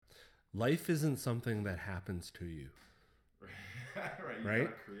life isn't something that happens to you. Right? You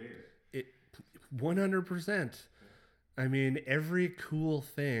gotta create it. 100%. I mean, every cool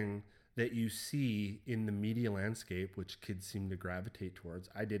thing that you see in the media landscape, which kids seem to gravitate towards,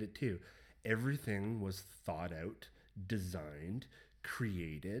 I did it too. Everything was thought out, designed,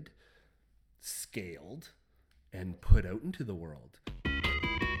 created, scaled, and put out into the world.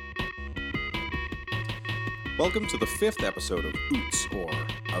 Welcome to the 5th episode of OOTS, or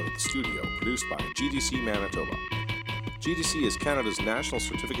Out of the Studio, produced by GDC Manitoba. GDC is Canada's national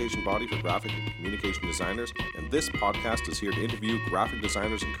certification body for graphic and communication designers, and this podcast is here to interview graphic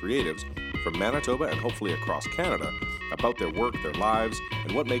designers and creatives from Manitoba and hopefully across Canada about their work, their lives,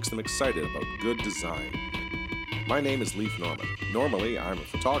 and what makes them excited about good design. My name is Leif Norman. Normally, I'm a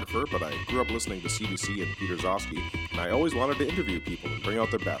photographer, but I grew up listening to CDC and Peter Zosky, and I always wanted to interview people and bring out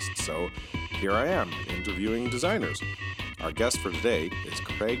their best, so here I am, interviewing designers. Our guest for today is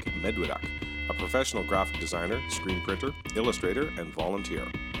Craig Medwyduk, a professional graphic designer, screen printer, illustrator, and volunteer.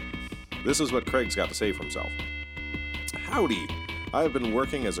 This is what Craig's got to say for himself. Howdy! I have been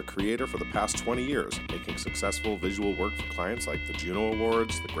working as a creator for the past 20 years, making successful visual work for clients like the Juno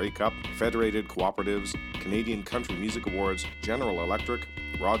Awards, the Grey Cup, Federated Co-operatives, Canadian Country Music Awards, General Electric,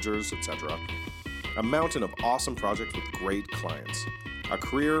 Rogers, etc. A mountain of awesome projects with great clients. A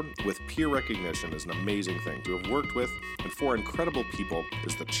career with peer recognition is an amazing thing. To have worked with and for incredible people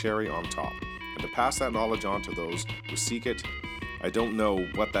is the cherry on top. And to pass that knowledge on to those who seek it, I don't know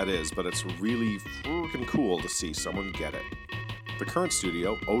what that is, but it's really freaking cool to see someone get it. The current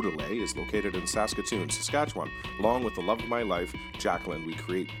studio, Odelay, is located in Saskatoon, Saskatchewan. Along with the love of my life, Jacqueline, we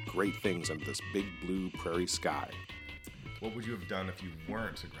create great things under this big blue prairie sky. What would you have done if you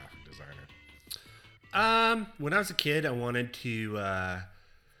weren't a graphic designer? When I was a kid, I wanted to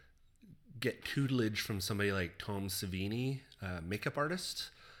get tutelage from somebody like Tom Savini, makeup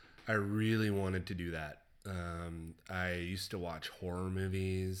artist. I really wanted to do that. I used to watch horror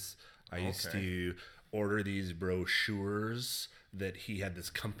movies. I used to order these brochures that he had this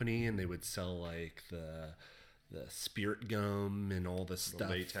company, and they would sell like the spirit gum and all this stuff.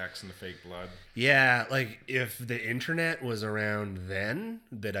 The latex and the fake blood. Yeah, like if the internet was around then,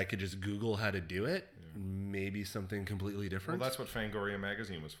 that I could just Google how to do it, maybe something completely different. Well, that's what Fangoria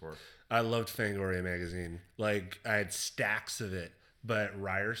magazine was for. I loved Fangoria magazine. Like, I had stacks of it, but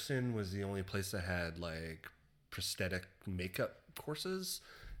Ryerson was the only place that had like prosthetic makeup courses,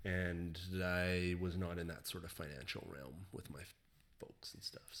 and I was not in that sort of financial realm with my folks and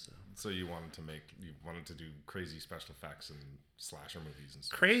stuff. So you wanted to do crazy special effects and slasher movies and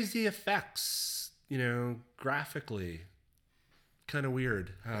stuff. Crazy effects, graphically. Kind of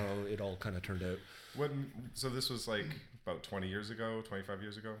weird how it all kind of turned out. So this was like about 20 years ago, 25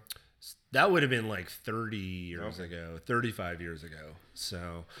 years ago? That would have been like 30 years ago, 35 years ago.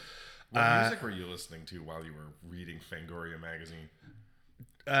 So, what music were you listening to while you were reading Fangoria magazine?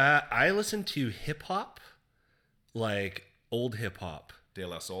 I listened to hip hop, like old hip hop. De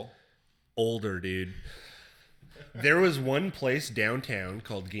La Soul? Older, dude. There was one place downtown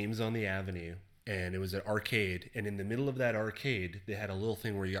called Games on the Avenue, and it was an arcade. And in the middle of that arcade, they had a little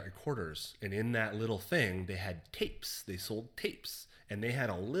thing where you got your quarters. And in that little thing, they had tapes. They sold tapes. And they had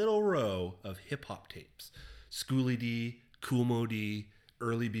a little row of hip hop tapes. Schoolie D, Kool Moe D,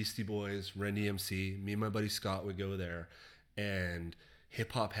 early Beastie Boys, Run DMC. Me and my buddy Scott would go there, and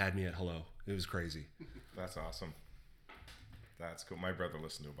hip hop had me at hello. It was crazy. That's awesome. That's cool. My brother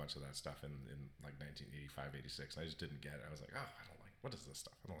listened to a bunch of that stuff in like 1985, 86. And I just didn't get it. I was like, what is this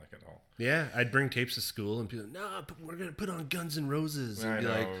stuff? I don't like it at all. Yeah, I'd bring tapes to school and people, no, but we're gonna put on Guns N' Roses. And I know,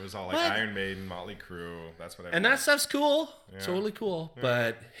 like, it was all like what? Iron Maiden, Motley Crue. That's what. And that stuff's cool, Yeah. totally cool. Yeah.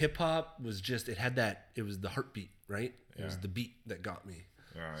 But hip hop was just, it was the heartbeat, right? It was Yeah. the beat that got me.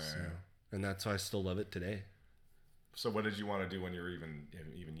 Yeah. And that's why I still love it today. So what did you want to do when you were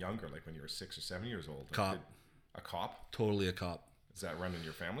even younger, like when you were 6 or 7 years old? Cop. A cop? Totally a cop. Is that run in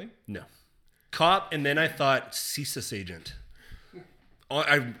your family? No. Cop, and then I thought CSIS agent.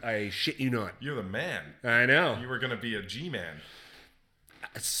 I shit you not. You're the man. I know. You were going to be a G-man.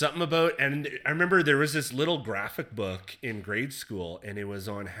 Something about, and I remember there was this little graphic book in grade school, and it was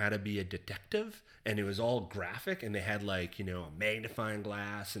on how to be a detective, and it was all graphic, and they had like, a magnifying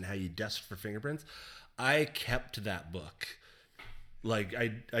glass and how you dust for fingerprints. I kept that book. Like, I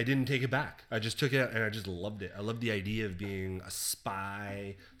didn't take it back. I just took it out, and I just loved it. I loved the idea of being a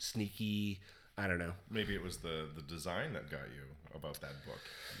spy, sneaky, I don't know. Maybe it was the design that got you about that book.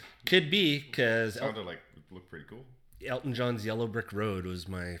 Could be, because It looked pretty cool. Elton John's Yellow Brick Road was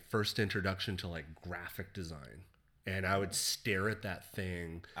my first introduction to like graphic design. And I would stare at that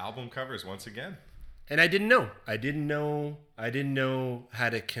thing. Album covers once again. And I didn't know. I didn't know how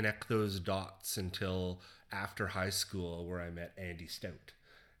to connect those dots until after high school, where I met Andy Stout.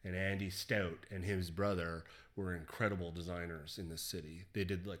 And Andy Stout and his brother were incredible designers in the city. They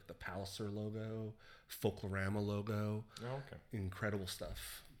did like the Palliser logo, Folklorama logo. Oh, okay. Incredible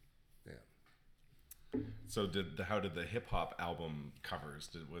stuff. Yeah. So how did the hip hop album covers?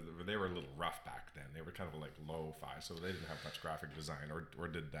 They were a little rough back then. They were kind of like lo-fi, so they didn't have much graphic design, or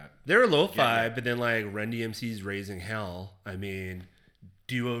did that? They were lo-fi, but then like Run DMC's Raising Hell. I mean,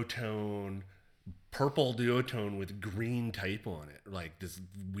 duotone, purple duotone with green type on it, like this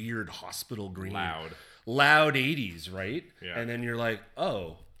weird hospital green, loud 80s, right? Yeah. And then you're like,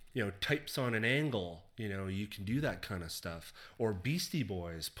 oh, types on an angle, you can do that kind of stuff. Or Beastie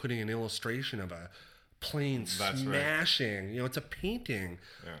Boys putting an illustration of a plane smashing, right. It's a painting,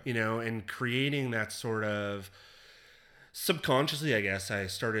 and creating that sort of subconsciously, I guess, I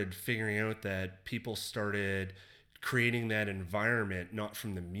started figuring out that people started creating that environment, not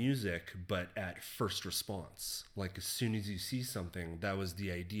from the music, but at first response. Like as soon as you see something, that was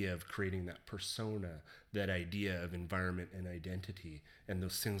the idea of creating that persona, that idea of environment and identity. And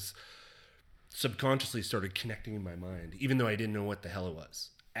those things subconsciously started connecting in my mind, even though I didn't know what the hell it was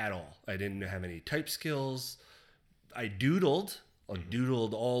at all. I didn't have any type skills. I doodled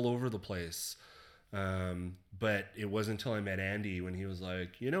all over the place. But it wasn't until I met Andy when he was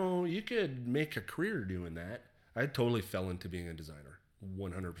like, you could make a career doing that. I totally fell into being a designer,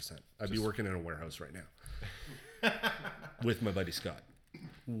 100%. I'd be working in a warehouse right now with my buddy Scott,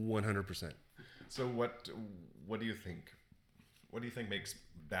 100%. So what do you think? What do you think makes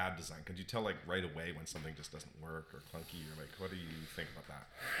bad design? Could you tell like right away when something just doesn't work or clunky? Or like, what do you think about that?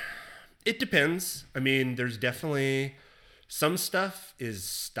 It depends. I mean, there's definitely some stuff is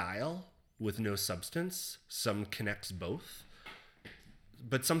style with no substance. Some connects both.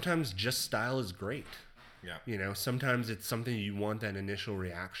 But sometimes just style is great. Yeah. Sometimes it's something you want that initial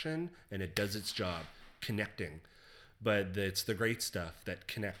reaction and it does its job connecting. But it's the great stuff that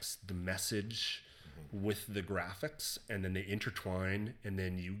connects the message with the graphics, and then they intertwine, and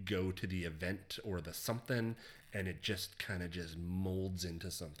then you go to the event or the something, and it just kind of just molds into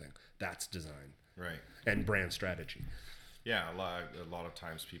something. That's design. Right. And brand strategy. Yeah, a lot of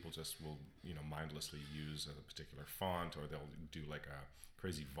times people just will, mindlessly use a particular font, or they'll do like a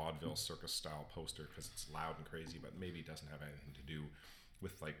crazy vaudeville circus style poster because it's loud and crazy, but maybe it doesn't have anything to do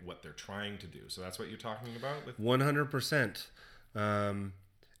with like what they're trying to do. So that's what you're talking about with 100%.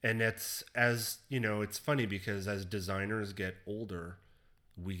 And it's it's funny because as designers get older,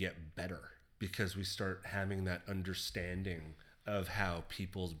 we get better because we start having that understanding of how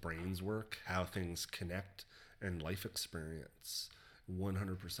people's brains work, how things connect, and life experience.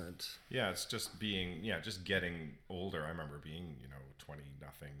 100%. Yeah, it's just just getting older. I remember being, 20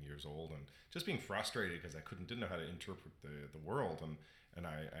 nothing years old and just being frustrated because I didn't know how to interpret the world. And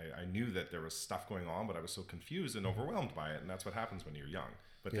I knew that there was stuff going on, but I was so confused and overwhelmed by it. And that's what happens when you're young.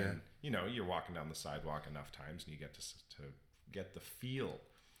 But then, you're walking down the sidewalk enough times and you get to get the feel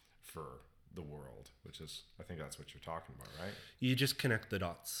for the world, which is, I think that's what you're talking about, right? You just connect the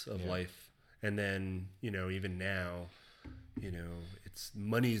dots of life. And then, even now, it's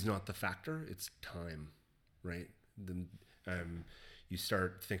money's not the factor, it's time, right? You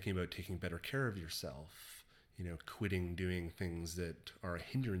start thinking about taking better care of yourself, quitting doing things that are a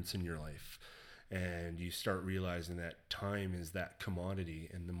hindrance in your life. And you start realizing that time is that commodity.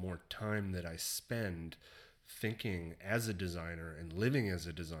 And the more time that I spend thinking as a designer and living as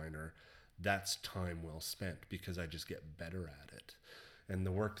a designer, that's time well spent because I just get better at it. And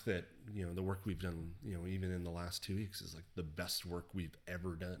the work we've done, even in the last 2 weeks is like the best work we've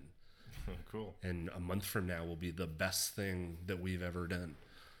ever done. Cool. And a month from now will be the best thing that we've ever done.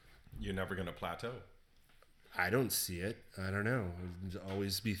 You're never going to plateau. I don't see it. I don't know.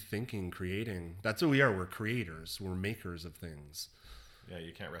 Always be thinking, creating. That's what we are. We're creators. We're makers of things. Yeah,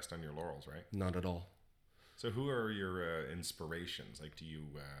 you can't rest on your laurels, right? Not at all. So who are your inspirations? Like, do you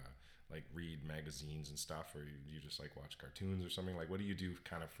like read magazines and stuff, or you just like watch cartoons or something? Like, what do you do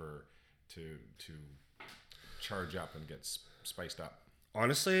kind of to charge up and get spiced up?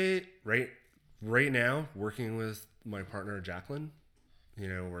 Honestly, right now, working with my partner Jacqueline,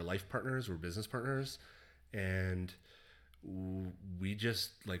 we're life partners, we're business partners, and we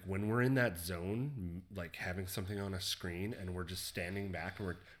just like when we're in that zone, like having something on a screen, and we're just standing back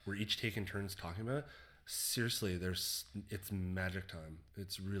and we're each taking turns talking about it. Seriously, it's magic time.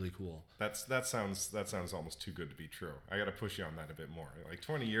 It's really cool. That sounds almost too good to be true. I got to push you on that a bit more. Like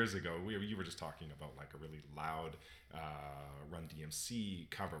 20 years ago, you were just talking about like a really loud Run DMC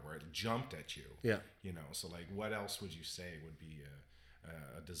cover where it jumped at you. Yeah. So like, what else would you say would be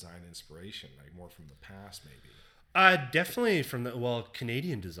a design inspiration, like more from the past, maybe? Definitely from the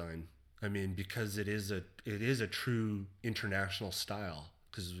Canadian design. I mean, because it is a true international style.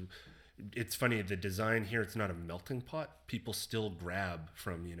 Because it's funny, the design here, it's not a melting pot. People still grab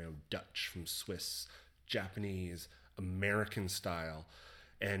from Dutch, from Swiss, Japanese, American style,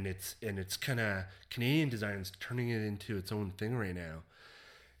 and it's kind of Canadian design is turning it into its own thing right now.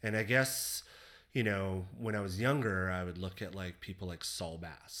 And I guess when I was younger, I would look at like people like Saul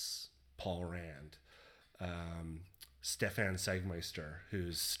Bass, Paul Rand. Stefan Seigmeister,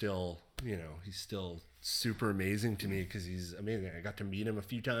 who's still, he's still super amazing to me because he's amazing. I got to meet him a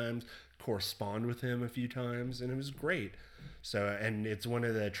few times, correspond with him a few times, and it was great. So, and it's one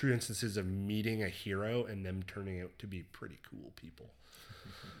of the true instances of meeting a hero and them turning out to be pretty cool people.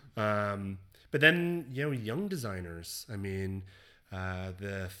 But then, young designers, I mean,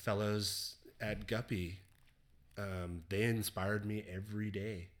 the fellows at Guppy, they inspired me every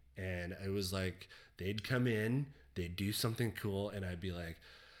day. And it was like, they'd come in, they'd do something cool, and I'd be like,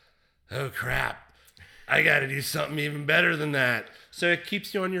 oh crap, I got to do something even better than that. So it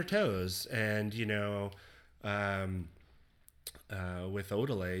keeps you on your toes. And, with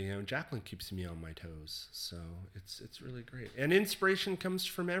Odelay, Jacqueline keeps me on my toes. So it's really great. And inspiration comes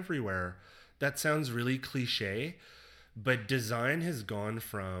from everywhere. That sounds really cliche, but design has gone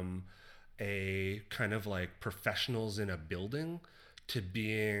from a kind of like professionals in a building to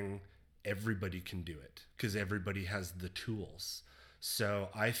being everybody can do it because everybody has the tools. So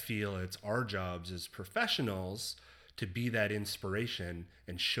I feel it's our jobs as professionals to be that inspiration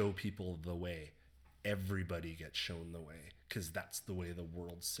and show people the way. Everybody gets shown the way because that's the way the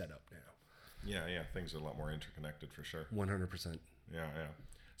world's set up now. Yeah, things are a lot more interconnected for sure. 100%. Yeah.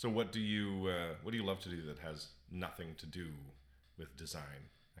 So what do you love to do that has nothing to do with design?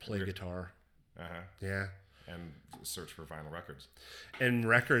 Play guitar. Yeah. And search for vinyl records. And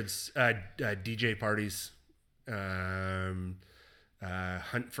records, DJ parties, hunt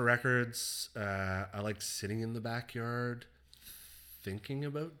for records. I like sitting in the backyard thinking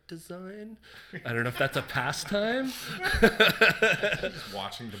about design. I don't know if that's a pastime.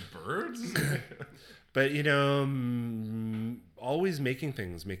 Watching the birds. But, always making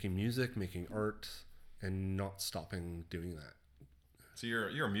things, making music, making art, and not stopping doing that. So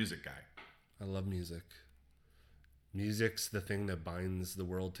you're a music guy. I love music. Music's the thing that binds the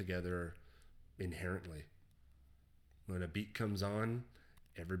world together inherently. When a beat comes on,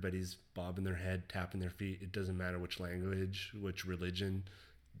 everybody's bobbing their head, tapping their feet. It doesn't matter which language, which religion.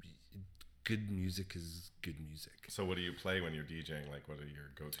 Good music is good music. So what do you play when you're DJing? Like, what are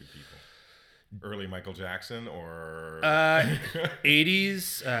your go-to people? Early Michael Jackson or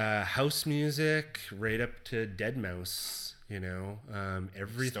 80s house music, right up to Deadmau5.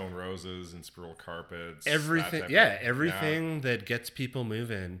 Everything. Stone Roses and Squirrel Carpets. Everything, everything that gets people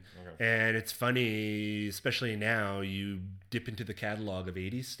moving. Okay. And it's funny, especially now, you dip into the catalog of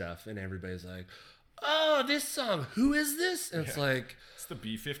 80s stuff and everybody's like, oh, this song, who is this? And it's like... It's the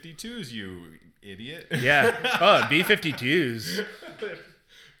B-52s, you idiot. Yeah. Oh, B-52s.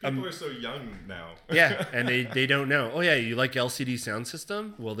 People are so young now. Yeah, and they don't know. Oh, yeah, you like LCD Sound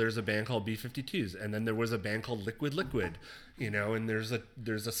System? Well, there's a band called B-52s, and then there was a band called Liquid, and there's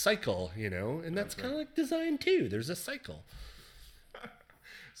a cycle, and that's kind of like design too. There's a cycle.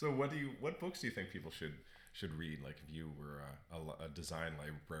 So what books do you think people should read? Like if you were a design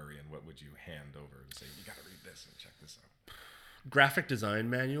librarian, what would you hand over to say, you got to read this and check this out? Graphic Design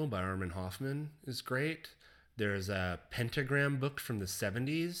Manual by Armin Hoffman is great. There's a pentagram book from the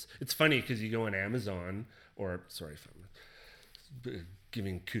 70s. It's funny because you go on Amazon, sorry if I'm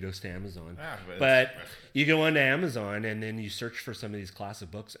giving kudos to Amazon, but you go on Amazon and then you search for some of these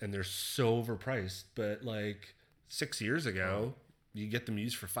classic books and they're so overpriced. But like 6 years ago, you get them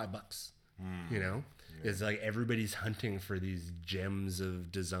used for $5. Yeah. It's like everybody's hunting for these gems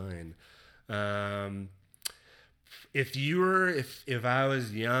of design. If I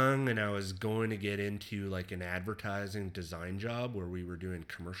was young and I was going to get into like an advertising design job where we were doing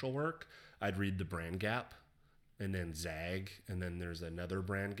commercial work, I'd read the Brand Gap and then Zag. And then there's another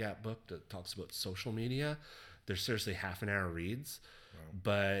Brand Gap book that talks about social media. They're seriously half an hour reads,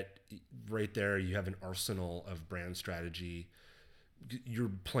 but right there you have an arsenal of brand strategy.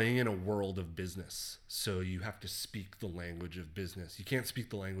 You're playing in a world of business. So you have to speak the language of business. You can't speak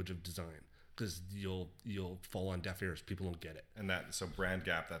the language of design. Because you'll fall on deaf ears. People don't get it. And so Brand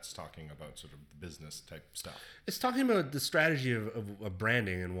Gap, that's talking about sort of business type stuff. It's talking about the strategy of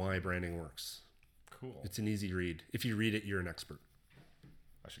branding and why branding works. Cool. It's an easy read. If you read it, you're an expert.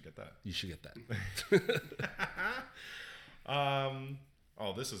 I should get that. You should get that.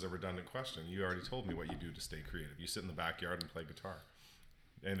 This is a redundant question. You already told me what you do to stay creative. You sit in the backyard and play guitar.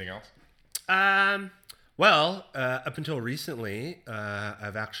 Anything else? Well, up until recently,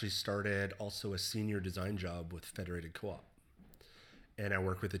 I've actually started also a senior design job with Federated Co-op. And I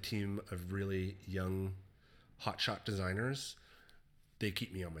work with a team of really young hotshot designers. They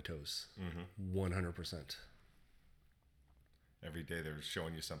keep me on my toes, 100%. Every day they're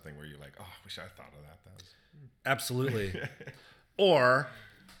showing you something where you're like, oh, I wish I thought of that. Absolutely. Or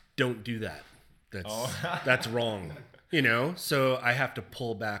don't do that. That's wrong. So I have to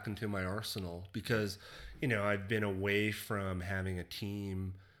pull back into my arsenal because, I've been away from having a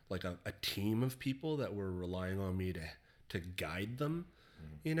team, like a team of people that were relying on me to guide them,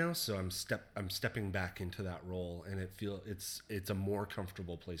 so I'm stepping back into that role, and it's a more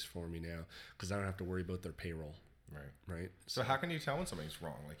comfortable place for me now because I don't have to worry about their payroll. Right. So how can you tell when something's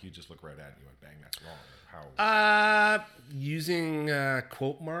wrong? Like you just look right at it and you went, bang, that's wrong. How? Using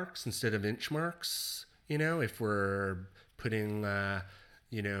quote marks instead of inch marks. If we're putting,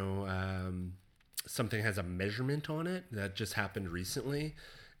 something has a measurement on it that just happened recently,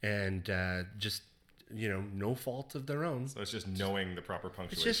 and just no fault of their own. So it's just knowing the proper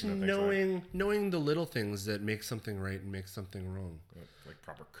punctuation. It's just knowing the little things that make something right and make something wrong. Like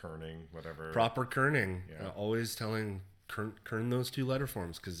proper kerning, whatever. Proper kerning. Yeah. Always telling kern those 2 letter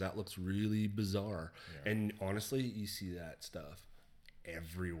forms because that looks really bizarre. Yeah. And honestly, you see that stuff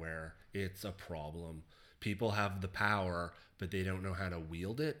everywhere. It's a problem. People have the power, but they don't know how to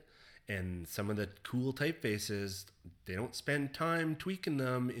wield it. And some of the cool typefaces, they don't spend time tweaking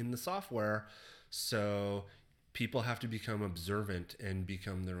them in the software. So people have to become observant and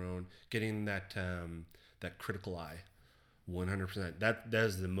become their own, getting that critical eye. 100%. That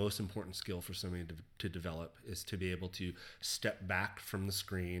is the most important skill for somebody to develop, is to be able to step back from the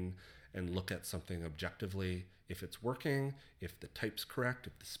screen and look at something objectively. If it's working, if the type's correct,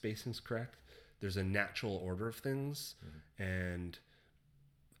 if the spacing's correct, there's a natural order of things. And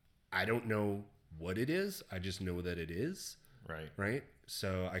I don't know what it is. I just know that it is. Right.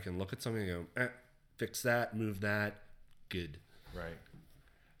 So I can look at something and go, fix that, move that, good. Right.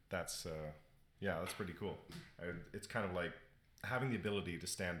 That's pretty cool. It's kind of like having the ability to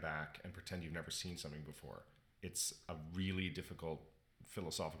stand back and pretend you've never seen something before. It's a really difficult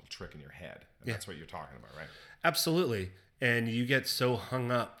philosophical trick in your head. And that's what you're talking about, right? Absolutely. And you get so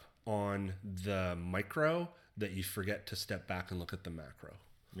hung up on the micro that you forget to step back and look at the macro.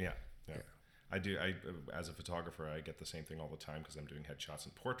 Yeah. I do. As a photographer, I get the same thing all the time because I'm doing headshots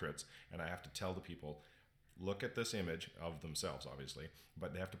and portraits, and I have to tell the people, look at this image of themselves, obviously,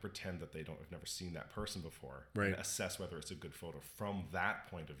 but they have to pretend that have never seen that person before, right? And assess whether it's a good photo from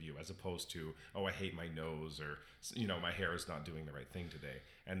that point of view, as opposed to, oh, I hate my nose, or my hair is not doing the right thing today.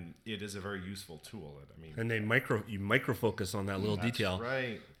 And it is a very useful tool. And they micro focus on that little detail,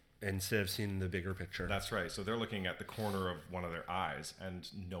 right? Instead of seeing the bigger picture. That's right. So they're looking at the corner of one of their eyes, and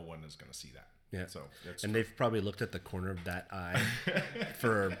no one is going to see that. Yeah. So they've probably looked at the corner of that eye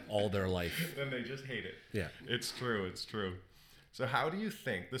for all their life. Then they just hate it. Yeah. It's true. So how do you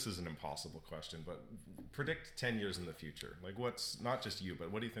think, this is an impossible question, but predict 10 years in the future? Like what's, not just you,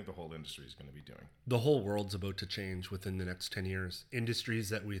 but what do you think the whole industry is going to be doing? The whole world's about to change within the next 10 years. Industries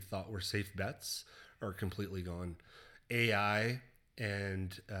that we thought were safe bets are completely gone. AI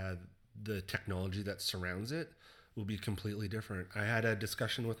and the technology that surrounds it will be completely different. I had a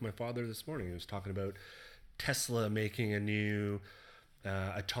discussion with my father this morning. He was talking about Tesla making a new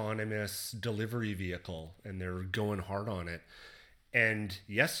autonomous delivery vehicle, and they're going hard on it. And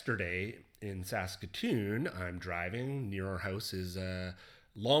yesterday in Saskatoon, I'm driving, near our house is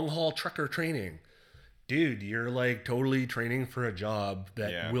long haul trucker training. Dude, you're like totally training for a job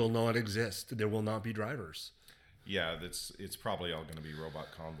that will not exist. There will not be drivers. Yeah, it's probably all going to be robot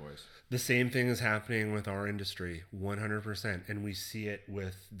convoys. The same thing is happening with our industry, 100%, and we see it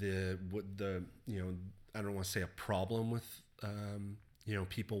with the I don't want to say a problem with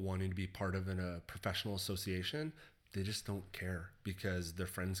people wanting to be part of a professional association. They just don't care because their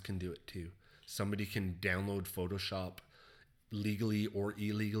friends can do it too. Somebody can download Photoshop legally or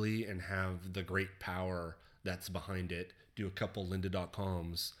illegally and have the great power that's behind it. Do a couple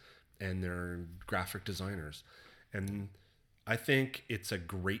lynda.coms, and they're graphic designers. And I think it's a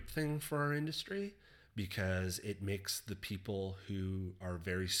great thing for our industry because it makes the people who are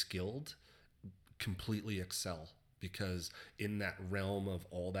very skilled completely excel, because in that realm of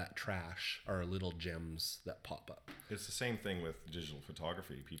all that trash are little gems that pop up. It's the same thing with digital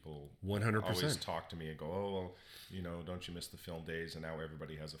photography. People 100% always talk to me and go, oh, well, don't you miss the film days? And now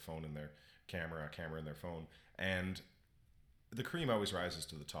everybody has a phone in their camera in their phone. And the cream always rises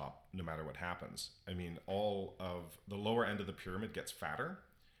to the top, no matter what happens. I mean, all of the lower end of the pyramid gets fatter,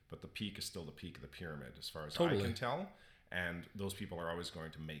 but the peak is still the peak of the pyramid, as far as I can tell. and those people are always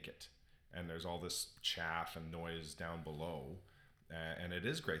going to make it. And there's all this chaff and noise down below. And it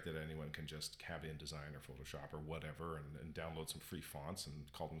is great that anyone can just have InDesign or Photoshop or whatever and download some free fonts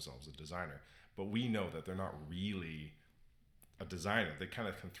and call themselves a designer. But we know that they're not really a designer. They kind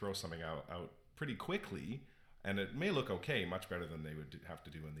of can throw something out pretty quickly, and it may look okay, much better than they would have to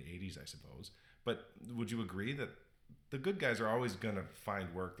do in the 80s, I suppose. But would you agree that the good guys are always going to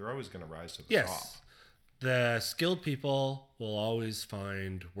find work? They're always going to rise to the top. Yes. The skilled people will always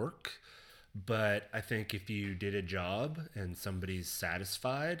find work. But I think if you did a job and somebody's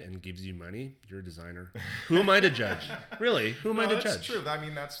satisfied and gives you money, you're a designer. Who am I to judge? Really, who am I to judge? That's true. I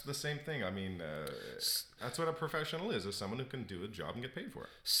mean, that's the same thing. I mean, that's what a professional is someone who can do a job and get paid for it.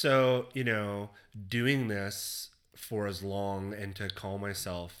 So, doing this for as long and to call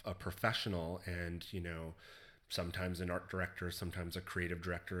myself a professional and, sometimes an art director, sometimes a creative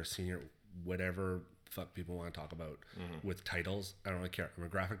director, a senior, whatever fuck people want to talk about with titles. I don't really care. I'm a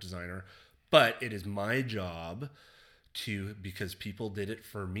graphic designer. But it is my job because people did it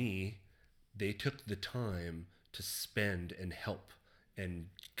for me, they took the time to spend and help and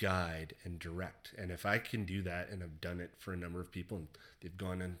guide and direct. And if I can do that, and I've done it for a number of people, and they've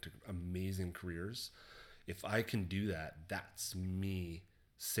gone into amazing careers, if I can do that, that's me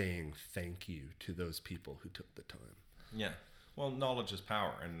saying thank you to those people who took the time. Yeah. Well, knowledge is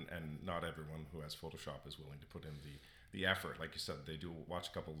power, and not everyone who has Photoshop is willing to put in the effort. Like you said, they do watch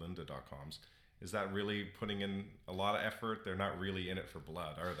a couple lynda.coms. Is that really putting in a lot of effort? They're not really in it for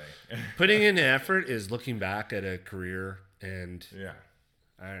blood, are they? Putting in effort is looking back at a career, and yeah,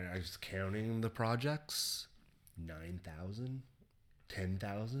 I was counting the projects, 9,000,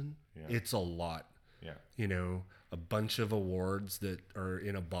 10,000. Yeah. It's a lot. Yeah. A bunch of awards that are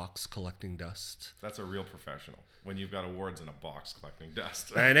in a box collecting dust. That's a real professional. When you've got awards in a box collecting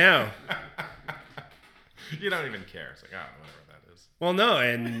dust. I know. You don't even care. It's like, whatever that is. Well, no,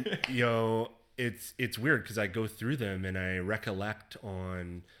 and it's weird because I go through them and I recollect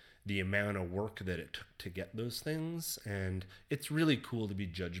on the amount of work that it took to get those things, and it's really cool to be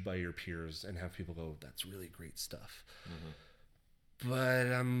judged by your peers and have people go, "That's really great stuff." Mm-hmm.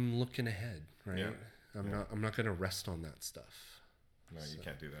 But I'm looking ahead, right? Yeah. I'm not going to rest on that stuff. No, you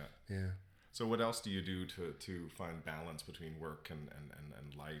can't do that. Yeah. So what else do you do to find balance between work and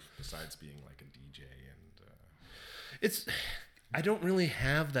life besides being like a DJ and I don't really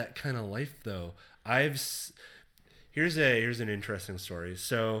have that kind of life though. Here's an interesting story.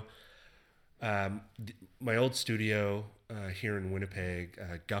 So my old studio here in Winnipeg,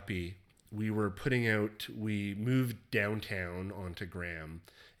 Guppy, we moved downtown onto Graham,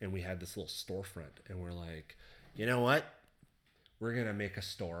 and we had this little storefront, and we're like, you know what? We're going to make a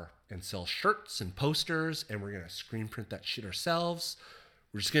store and sell shirts and posters, and we're going to screen print that shit ourselves.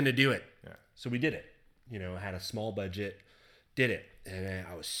 We're just going to do it. Yeah. So we did it. Had a small budget, did it. And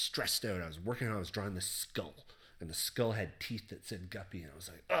I was stressed out. I was drawing the skull, and the skull had teeth that said Guppy. And I was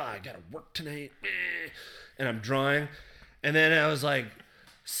like, I got to work tonight. And I'm drawing. And then I was like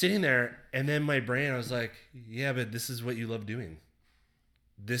sitting there, and then my brain, I was like, yeah, but this is what you love doing.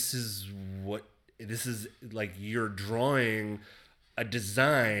 This is like you're drawing a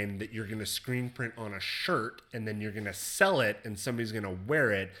design that you're going to screen print on a shirt, and then you're going to sell it, and somebody's going to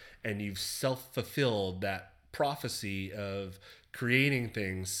wear it, and you've self-fulfilled that prophecy of creating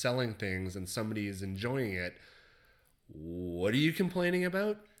things, selling things, and somebody is enjoying it. What are you complaining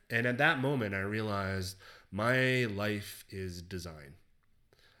about? And at that moment, I realized my life is design,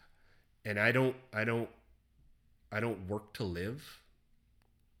 and I don't work to live,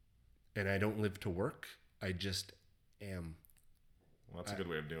 and I don't live to work. I just am. Well, that's a good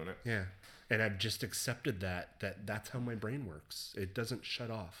way of doing it. Yeah. And I've just accepted that's how my brain works. It doesn't shut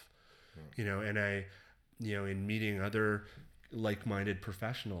off. And I, in meeting other like-minded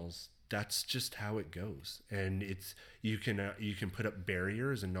professionals, that's just how it goes. And you can put up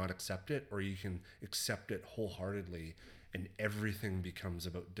barriers and not accept it, or you can accept it wholeheartedly, and everything becomes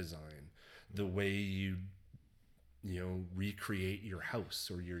about design. The way you recreate your house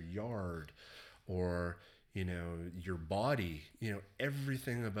or your yard, or your body,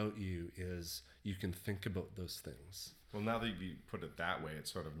 everything about you is, you can think about those things. Well, now that you put it that way, it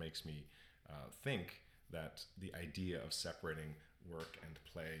sort of makes me think that the idea of separating work and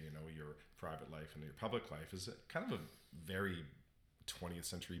play, your private life and your public life, is kind of a very 20th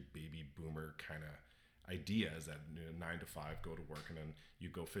century baby boomer kind of idea, is that 9 to 5, go to work, and then you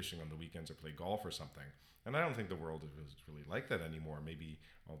go fishing on the weekends or play golf or something. And I don't think the world is really like that anymore. Maybe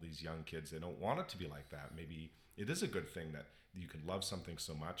all these young kids, they don't want it to be like that. Maybe it is a good thing that you can love something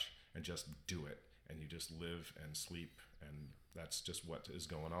so much and just do it, and you just live and sleep, and that's just what is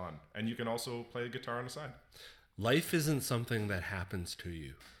going on. And you can also play the guitar on the side. life isn't something that happens to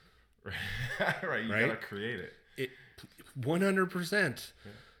you. Right. You gotta create it. 100%.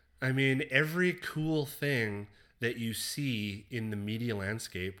 Yeah. I mean, every cool thing that you see in the media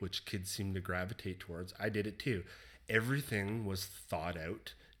landscape, which kids seem to gravitate towards, I did it too. Everything was thought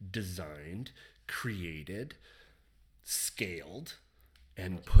out, designed, created, scaled,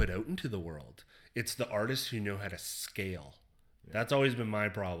 and put out into the world. It's the artists who know how to scale. Yeah. That's always been my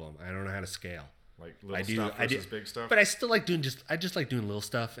problem. I don't know how to scale. Like little stuff versus big stuff. But I still like doing I just like doing little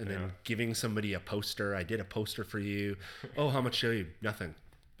stuff and then giving somebody a poster. I did a poster for you. Oh, how much show you? Nothing.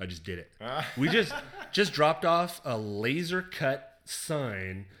 I just did it. We just dropped off a laser cut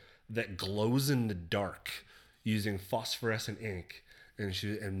sign that glows in the dark using phosphorescent ink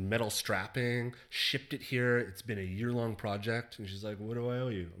and metal strapping. Shipped it here. It's been a year-long project. And she's like, "What do I owe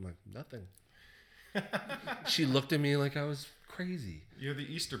you?" I'm like, "Nothing." She looked at me like I was crazy. You're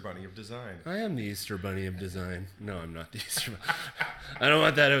the Easter Bunny of design. I am the Easter Bunny of design. No, I'm not the Easter Bunny. I don't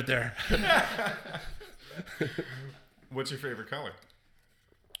want that out there. What's your favorite color?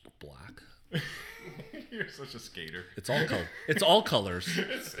 Black. You're such a skater. It's all colors.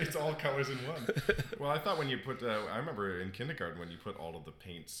 It's all colors in one. Well, I thought when you put, I remember in kindergarten when you put all of the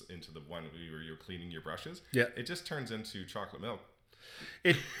paints into the one where you're cleaning your brushes. Yeah. It just turns into chocolate milk.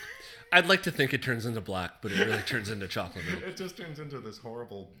 I'd like to think it turns into black, but it really turns into chocolate milk. It just turns into this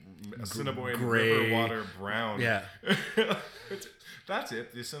horrible Assiniboine gray River water brown. Yeah. That's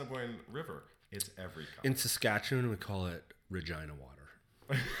it. The Assiniboine River. It's every color. In Saskatchewan, we call it Regina water.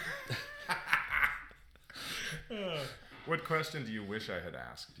 What question do you wish I had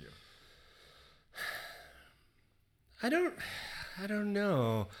asked you? I don't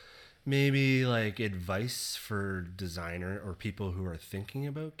know. Maybe like advice for designer or people who are thinking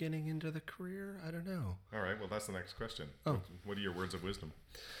about getting into the career. I don't know. All right. Well, that's the next question. Oh. What are your words of wisdom?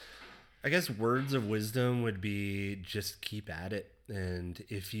 I guess words of wisdom would be just keep at it. And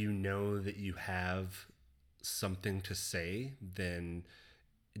if you know that you have something to say, then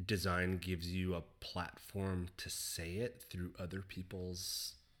design gives you a platform to say it through other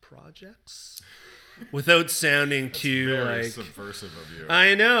people's projects. Without sounding too very like subversive of you.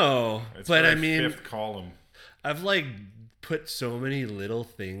 I know, it's but I mean, fifth column. I've like put so many little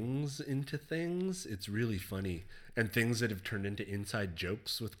things into things. It's really funny, and things that have turned into inside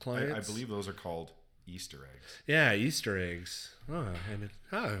jokes with clients. I believe those are called Easter eggs. Yeah, Easter eggs.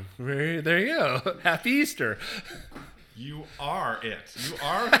 There you go. Happy Easter. You are it.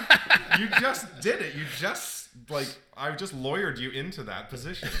 You just did it. You just I just lawyered you into that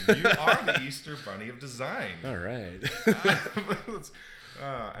position. You are the Easter Bunny of design. All right.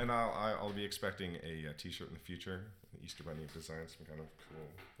 And I'll be expecting a T-shirt in the future. The Easter Bunny of design, some kind of cool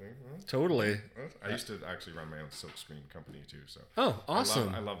thing. Huh? Totally. I used to actually run my own silk screen company too. So. Oh,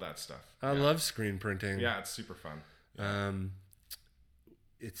 awesome! I love that stuff. I love screen printing. Yeah, it's super fun. Yeah.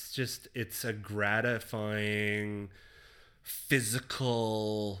 It's a gratifying,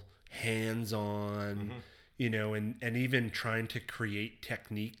 physical, hands-on, and even trying to create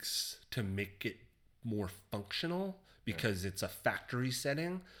techniques to make it more functional because it's a factory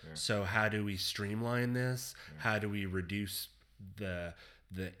setting. Yeah. So how do we streamline this? Yeah. How do we reduce the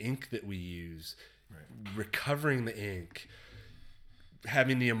ink that we use? Right. Recovering the ink,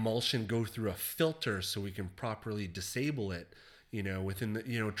 having the emulsion go through a filter so we can properly disable it. Within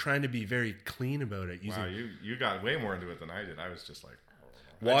the, trying to be very clean about it. Wow, you got way more into it than I did. I was just like,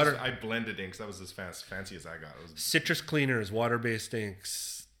 water. I blended inks. That was as fancy as I got. It was citrus cleaners, water-based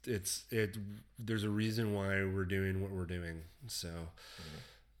inks. There's a reason why we're doing what we're doing. So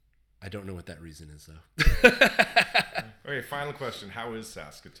I don't know what that reason is though. Okay, final question. How is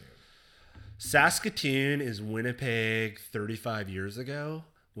Saskatoon? Saskatoon is Winnipeg 35 years ago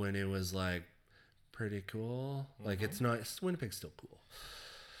when it was like pretty cool. Mm-hmm. Like Winnipeg's still cool.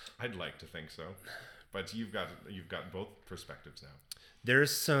 I'd like to think so, but you've got both perspectives now.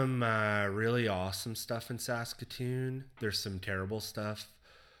 There's some really awesome stuff in Saskatoon. There's some terrible stuff.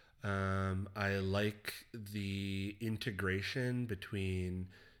 I like the integration between,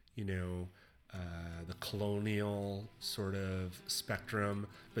 the colonial sort of spectrum,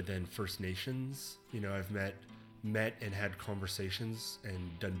 but then First Nations. I've met and had conversations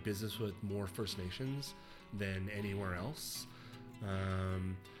and done business with more First Nations than anywhere else.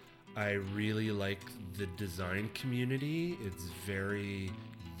 I really like the design community. It's very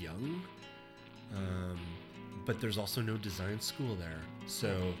young, but there's also no design school there.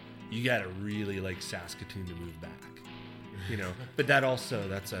 So you gotta really like Saskatoon to move back, but that's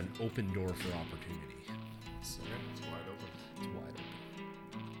an open door for opportunity. So it's wide open. It's wide open.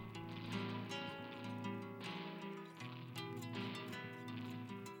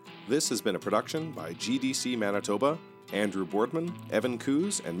 This has been a production by GDC Manitoba, Andrew Boardman, Evan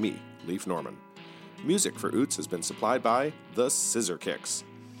Coos, and me, Leif Norman. Music for OOTS has been supplied by The Scissor Kicks.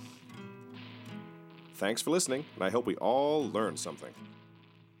 Thanks for listening, and I hope we all learned something.